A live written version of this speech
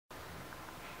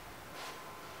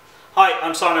Hi,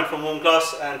 I'm Simon from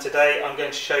Warmglass, and today I'm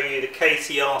going to show you the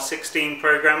KCR16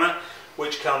 programmer,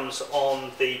 which comes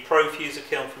on the Pro-Fuser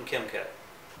kiln from Kilncare.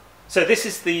 So this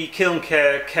is the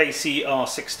Kilncare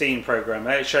KCR16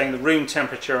 programmer. It's showing the room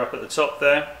temperature up at the top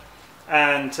there,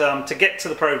 and to get to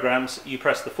the programs you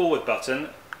press the forward button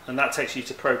and that takes you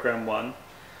to program 1,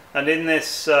 and in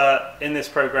this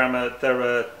programmer there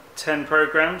are 10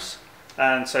 programs,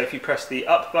 and so if you press the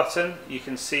up button you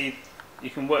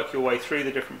can work your way through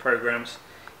the different programs.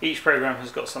 Each program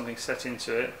has got something set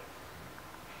into it,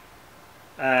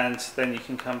 and then you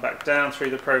can come back down through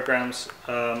the programs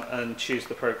and choose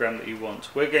the program that you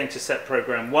want. We're going to set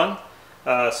program 1,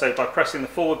 so by pressing the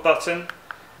forward button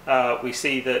we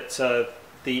see that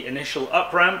the initial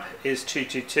up ramp is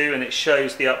 222 and it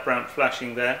shows the up ramp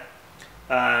flashing there,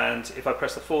 and if I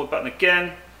press the forward button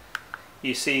again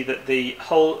you see that the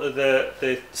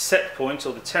set point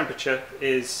or the temperature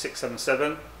is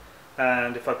 677,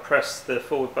 and if I press the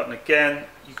forward button again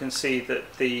you can see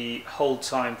that the hold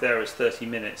time there is 30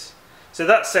 minutes. So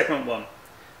that's segment 1,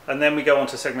 and then we go on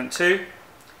to segment 2,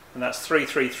 and that's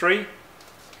 333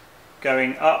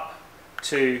 going up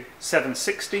to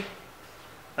 760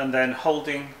 and then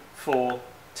holding for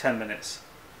 10 minutes,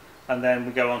 and then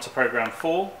we go on to program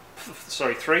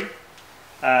 3,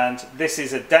 and this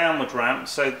is a downward ramp,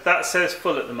 so that says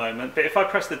full at the moment, but if I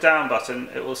press the down button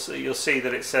you'll see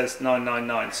that it says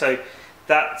 999, so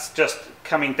that's just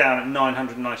coming down at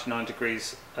 999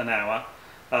 degrees an hour,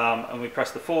 and we press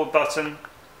the forward button,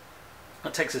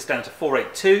 that takes us down to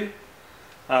 482,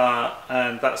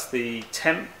 and that's the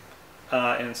temp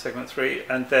in segment 3,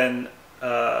 and then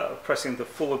pressing the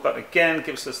forward button again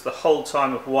gives us the hold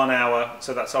time of 1 hour,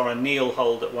 so that's our anneal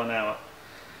hold at 1 hour.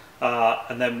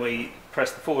 And then we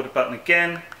press the forward button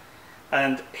again,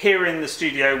 and here in the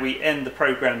studio we end the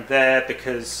program there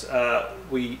because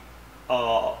we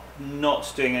are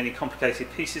not doing any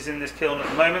complicated pieces in this kiln at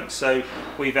the moment, so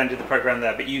we've ended the program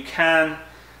there. But you can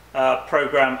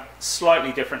program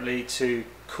slightly differently to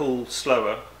cool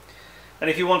slower, and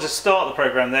if you want to start the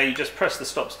program there you just press the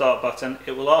stop start button.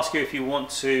 It will ask you if you want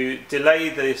to delay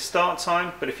the start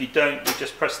time, but if you don't you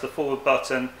just press the forward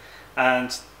button,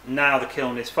 and now the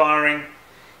kiln is firing.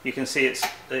 You can see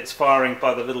it's firing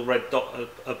by the little red dot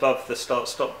above the stop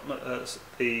start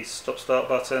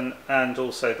button, and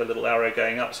also the little arrow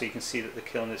going up, so you can see that the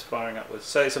kiln is firing upwards.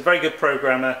 So it's a very good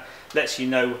programmer, lets you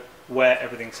know where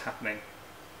everything's happening.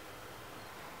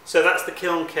 So that's the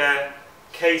Kilncare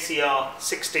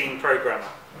KCR16 programmer.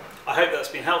 I hope that's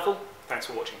been helpful. Thanks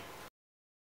for watching.